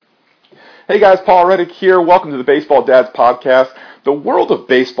Hey guys, Paul Reddick here. Welcome to the Baseball Dads Podcast. The world of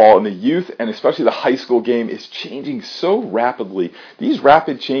baseball and the youth, and especially the high school game, is changing so rapidly. These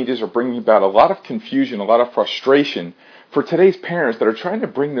rapid changes are bringing about a lot of confusion, a lot of frustration for today's parents that are trying to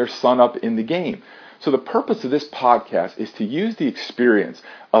bring their son up in the game. So the purpose of this podcast is to use the experience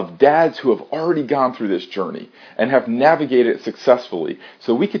of dads who have already gone through this journey and have navigated it successfully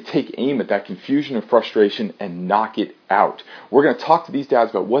so we could take aim at that confusion and frustration and knock it out. We're going to talk to these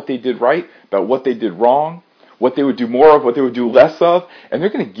dads about what they did right, about what they did wrong, what they would do more of, what they would do less of, and they're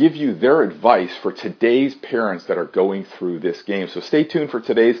going to give you their advice for today's parents that are going through this game. So stay tuned for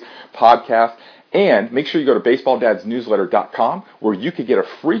today's podcast. And make sure you go to baseballdadsnewsletter.com where you can get a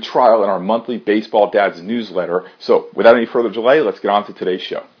free trial in our monthly Baseball Dads newsletter. So without any further delay, let's get on to today's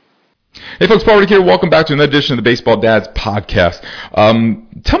show. Hey folks, Paul Reddick here. Welcome back to another edition of the Baseball Dads Podcast.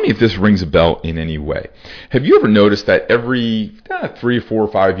 Tell me if this rings a bell in any way. Have you ever noticed that every 3, 4,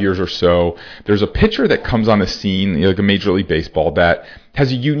 or 5 years or so, there's a pitcher that comes on the scene, like a Major League Baseball, that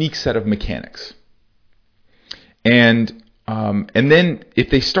has a unique set of mechanics? And then if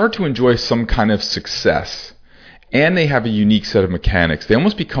they start to enjoy some kind of success and they have a unique set of mechanics, they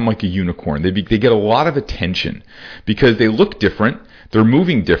almost become like a unicorn. They get a lot of attention because they look different, they're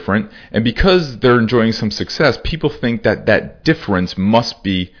moving different, and because they're enjoying some success, people think that that difference must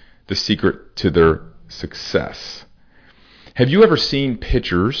be the secret to their success. Have you ever seen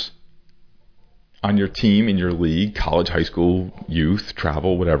pitchers on your team, in your league, college, high school, youth,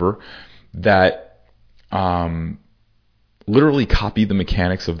 travel, whatever, that literally copy the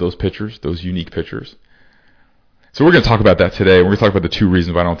mechanics of those pitchers, those unique pitchers? So we're going to talk about that today. We're going to talk about the 2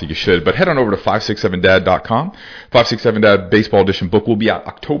 reasons why I don't think you should. But head on over to 567dad.com. 567dad Baseball Edition book will be out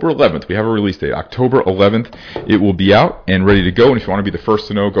October 11th. We have a release date. October 11th, it will be out and ready to go. And if you want to be the first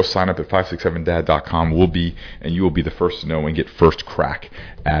to know, go sign up at 567dad.com. You will be the first to know and get first crack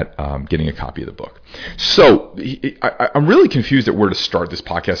at getting a copy of the book. So I'm really confused at where to start this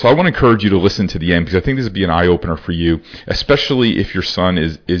podcast. So I want to encourage you to listen to the end because I think this would be an eye-opener for you, especially if your son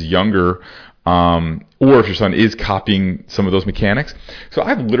is younger, or if your son is copying some of those mechanics. So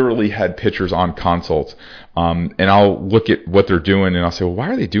I've literally had pitchers on consults, and I'll look at what they're doing, and I'll say, well,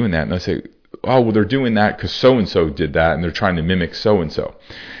 why are they doing that? And I say, oh, well, they're doing that because so-and-so did that, and they're trying to mimic so-and-so.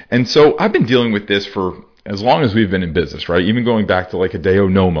 And so I've been dealing with this for as long as we've been in business, right? Even going back to like Hideo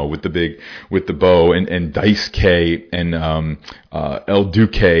Nomo with the bow, and Dice K and El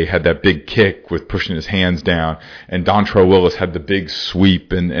Duque had that big kick with pushing his hands down, and Dontrelle Willis had the big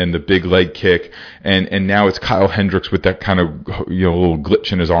sweep and the big leg kick, and now it's Kyle Hendricks with that kind of little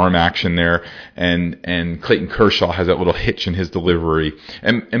glitch in his arm action there, and Clayton Kershaw has that little hitch in his delivery,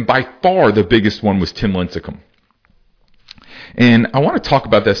 and by far the biggest one was Tim Lincecum. And I want to talk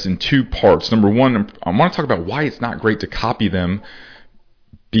about this in 2 parts. Number one, I want to talk about why it's not great to copy them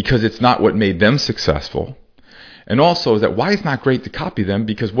because it's not what made them successful. And also that why it's not great to copy them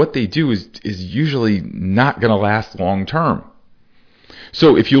because what they do is usually not going to last long term.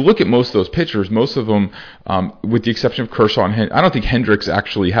 So if you look at most of those pitchers, most of them, with the exception of Kershaw and I don't think Hendricks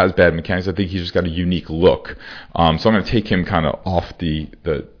actually has bad mechanics. I think he's just got a unique look. So I'm going to take him kind of off the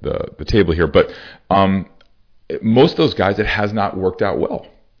table here. But most of those guys, it has not worked out well,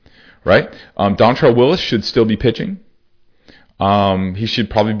 right? Dontrelle Willis should still be pitching. He should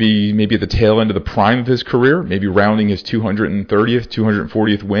probably be maybe at the tail end of the prime of his career, maybe rounding his 230th,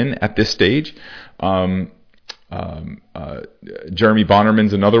 240th win at this stage. Jeremy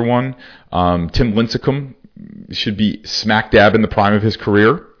Bonnerman's another one. Tim Lincecum should be smack dab in the prime of his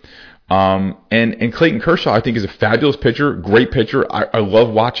career. And Clayton Kershaw, I think, is a fabulous pitcher, great pitcher. I love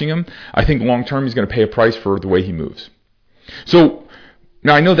watching him. I think long term he's going to pay a price for the way he moves. So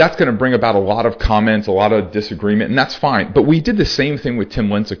now I know that's going to bring about a lot of comments, a lot of disagreement, and that's fine. But we did the same thing with Tim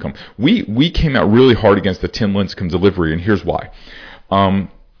Lincecum. We came out really hard against the Tim Lincecum delivery, and here's why.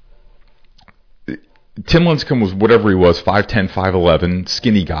 Tim Lincecum was whatever he was, 5'10", 5'11",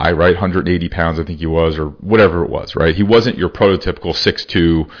 skinny guy, right? 180 pounds, I think he was, or whatever it was, right? He wasn't your prototypical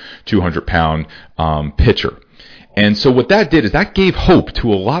 6'2", 200-pound pitcher. And so what that did is that gave hope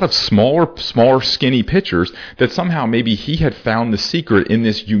to a lot of smaller, skinny pitchers that somehow maybe he had found the secret in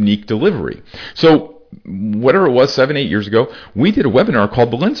this unique delivery. So whatever it was, 7-8 years ago, we did a webinar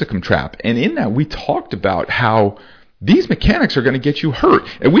called The Lincecum Trap. And in that, we talked about how these mechanics are going to get you hurt.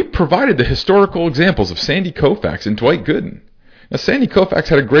 And we provided the historical examples of Sandy Koufax and Dwight Gooden. Now, Sandy Koufax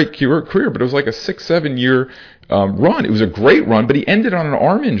had a great career, but it was like a 6-7 year run. It was a great run, but he ended on an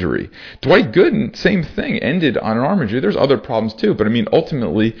arm injury. Dwight Gooden, same thing, ended on an arm injury. There's other problems too, but I mean,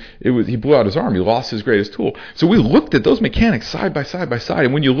 ultimately, he blew out his arm. He lost his greatest tool. So we looked at those mechanics side by side by side,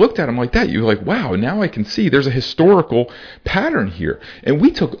 and when you looked at them like that, you were like, wow, now I can see there's a historical pattern here. And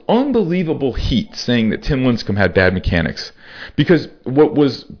we took unbelievable heat saying that Tim Lincecum had bad mechanics, because what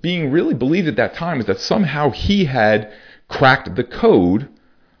was being really believed at that time is that somehow he had cracked the code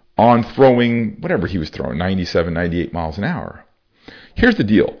on throwing whatever he was throwing, 97, 98 miles an hour. Here's the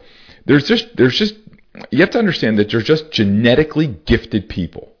deal. There's just you have to understand that there's just genetically gifted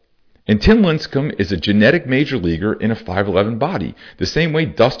people. And Tim Lincecum is a genetic major leaguer in a 5'11 body, the same way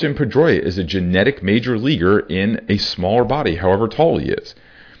Dustin Pedroia is a genetic major leaguer in a smaller body, however tall he is.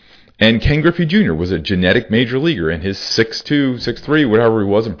 And Ken Griffey Jr. was a genetic major leaguer in his 6'2", 6'3", whatever he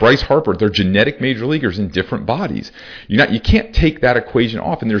was. And Bryce Harper, they're genetic major leaguers in different bodies. You can't take that equation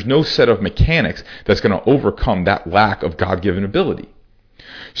off, and there's no set of mechanics that's going to overcome that lack of God-given ability.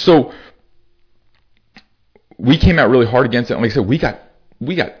 So we came out really hard against it. And like I said,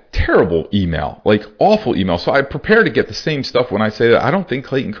 we got terrible email, like awful email. So I prepared to get the same stuff when I say that I don't think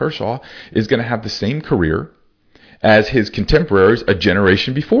Clayton Kershaw is going to have the same career as his contemporaries a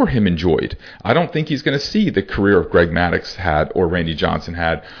generation before him enjoyed. I don't think he's going to see the career of Greg Maddux had, or Randy Johnson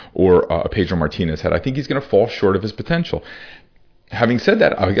had, or Pedro Martinez had. I think he's going to fall short of his potential. Having said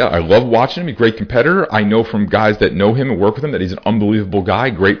that, I love watching him. He's a great competitor. I know from guys that know him and work with him that he's an unbelievable guy,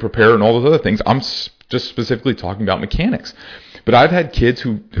 great preparer, and all those other things. I'm just specifically talking about mechanics. But I've had kids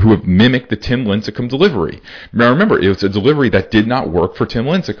who have mimicked the Tim Lincecum delivery. Now remember, it was a delivery that did not work for Tim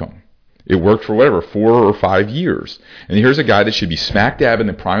Lincecum. It worked for 4 or 5 years. And here's a guy that should be smack dab in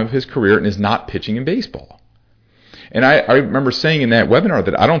the prime of his career and is not pitching in baseball. And I remember saying in that webinar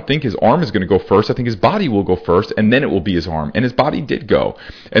that I don't think his arm is going to go first. I think his body will go first, and then it will be his arm. And his body did go.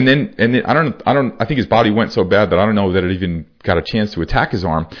 And then I think his body went so bad that I don't know that it even got a chance to attack his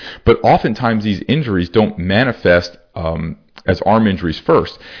arm. But oftentimes these injuries don't manifest as arm injuries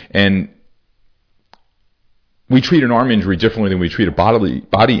first. And we treat an arm injury differently than we treat a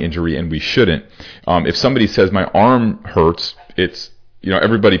body injury, and we shouldn't. If somebody says my arm hurts, it's,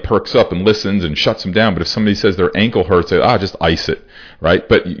 everybody perks up and listens and shuts them down. But if somebody says their ankle hurts, they just ice it, right?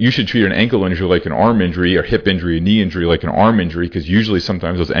 But you should treat an ankle injury like an arm injury, or hip injury, a knee injury like an arm injury, because usually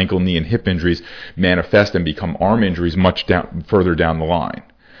sometimes those ankle, knee, and hip injuries manifest and become arm injuries much further down the line.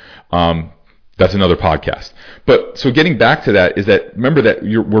 That's another podcast. But so getting back to that is that, remember that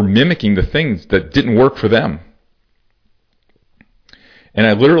we're mimicking the things that didn't work for them. And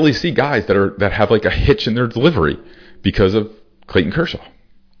I literally see guys that have like a hitch in their delivery because of Clayton Kershaw.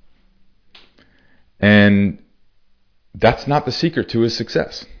 And that's not the secret to his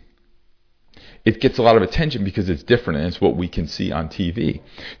success. It gets a lot of attention because it's different, and it's what we can see on TV.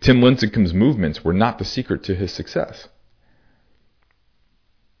 Tim Lincecum's movements were not the secret to his success.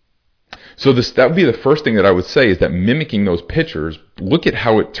 So that would be the first thing that I would say, is that mimicking those pitchers, look at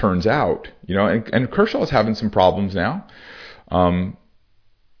how it turns out. And Kershaw is having some problems now.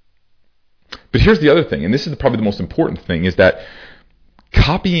 But here's the other thing, and this is probably the most important thing, is that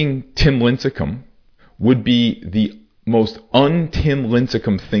copying Tim Lincecum would be the most un-Tim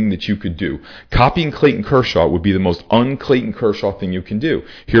Lincecum thing that you could do. Copying Clayton Kershaw would be the most un-Clayton Kershaw thing you can do.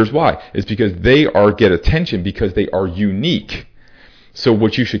 Here's why. It's because they get attention because they are unique. So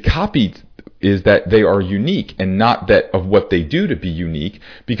what you should copy is that they are unique, and not that of what they do to be unique,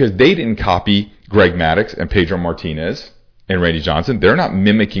 because they didn't copy Greg Maddux and Pedro Martinez and Randy Johnson. They're not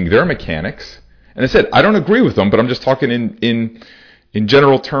mimicking their mechanics. And I said, I don't agree with them, but I'm just talking in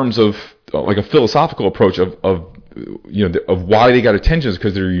general terms of like a philosophical approach of why they got attention, is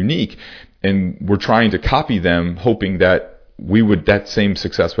because they're unique, and we're trying to copy them, hoping that that same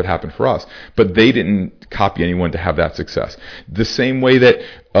success would happen for us. But they didn't copy anyone to have that success. The same way that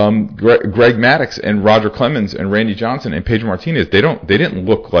Greg Maddux and Roger Clemens and Randy Johnson and Pedro Martinez, they didn't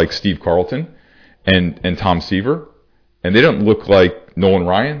look like Steve Carlton and Tom Seaver, and they don't look like Nolan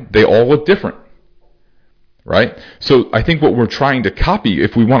Ryan. They all look different, right? So I think what we're trying to copy,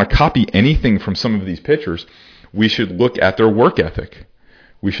 if we want to copy anything from some of these pitchers, we should look at their work ethic.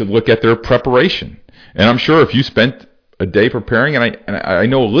 We should look at their preparation. And I'm sure if you spent a day preparing, and I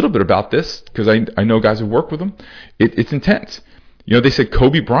know a little bit about this because I know guys who work with them, it's intense. They said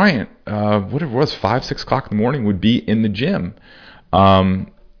Kobe Bryant, whatever it was, 5, 6 o'clock in the morning would be in the gym, and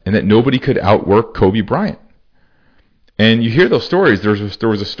that nobody could outwork Kobe Bryant. And you hear those stories. There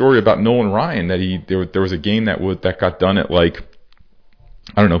was a story about Nolan Ryan that there was a game that got done at like,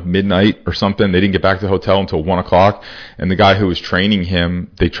 I don't know, midnight or something. They didn't get back to the hotel until 1 o'clock. And the guy who was training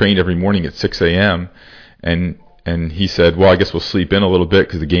him, they trained every morning at 6 a.m. And and he said, well, I guess we'll sleep in a little bit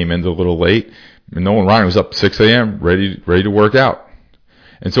because the game ended a little late. And Nolan Ryan was up 6 a.m. ready to work out.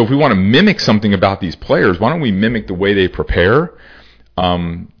 And so if we want to mimic something about these players, why don't we mimic the way they prepare,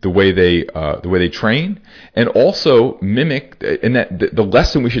 the way they train, and also mimic, and that the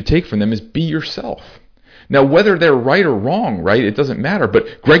lesson we should take from them is be yourself. Now, whether they're right or wrong, right, it doesn't matter.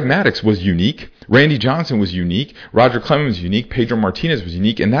 But Greg Maddux was unique. Randy Johnson was unique. Roger Clemens was unique. Pedro Martinez was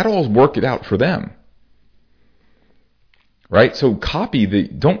unique. And that all worked it out for them. Right? So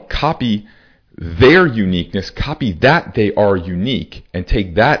don't copy their uniqueness. Copy that they are unique and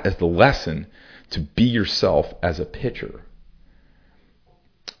take that as the lesson to be yourself as a pitcher.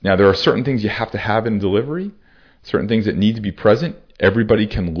 Now, there are certain things you have to have in delivery, certain things that need to be present. Everybody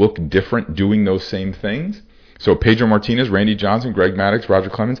can look different doing those same things. So Pedro Martinez, Randy Johnson, Greg Maddux,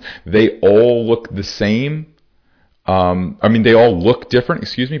 Roger Clemens, they all look the same. They all look different,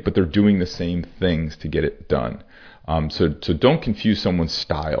 but they're doing the same things to get it done. So don't confuse someone's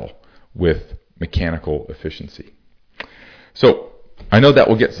style with mechanical efficiency. So I know that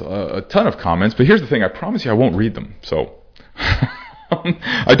will get a ton of comments, but here's the thing. I promise you I won't read them. So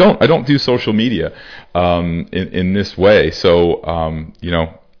I don't do social media in this way. So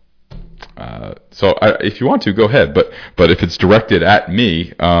if you want to, go ahead. But if it's directed at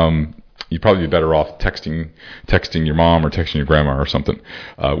me, you'd probably be better off texting your mom or texting your grandma or something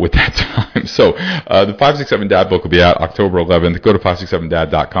with that time. So the 567 Dad book will be out October 11th. Go to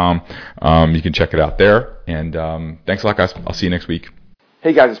 567dad.com. You can check it out there. And thanks a lot, guys. I'll see you next week.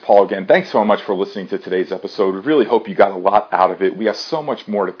 Hey guys, it's Paul again. Thanks so much for listening to today's episode. We really hope you got a lot out of it. We have so much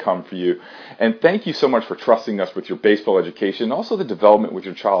more to come for you. And thank you so much for trusting us with your baseball education and also the development with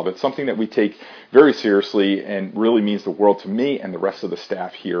your child. It's something that we take very seriously and really means the world to me and the rest of the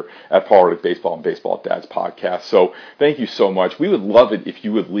staff here at Paul Reddick Baseball and Baseball Dads podcast. So thank you so much. We would love it if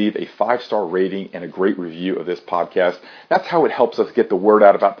you would leave a 5-star rating and a great review of this podcast. That's how it helps us get the word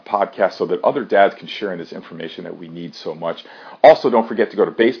out about the podcast so that other dads can share in this information that we need so much. Also, don't forget to go to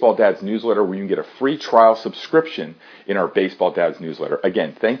Baseball Dads newsletter where you can get a free trial subscription in our Baseball Dads newsletter.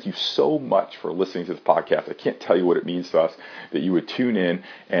 Again, thank you so much for listening to this podcast. I can't tell you what it means to us that you would tune in,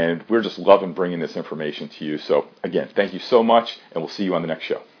 and we're just loving bringing this information to you. So again, thank you so much, and we'll see you on the next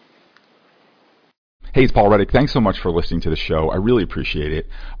show. Hey, it's Paul Reddick. Thanks so much for listening to the show. I really appreciate it.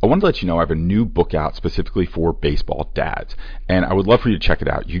 I wanted to let you know I have a new book out specifically for baseball dads, and I would love for you to check it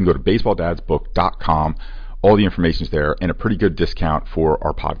out. You can go to baseballdadsbook.com. All the information is there, and a pretty good discount for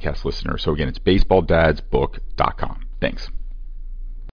our podcast listeners. So again, it's baseballdadsbook.com. Thanks.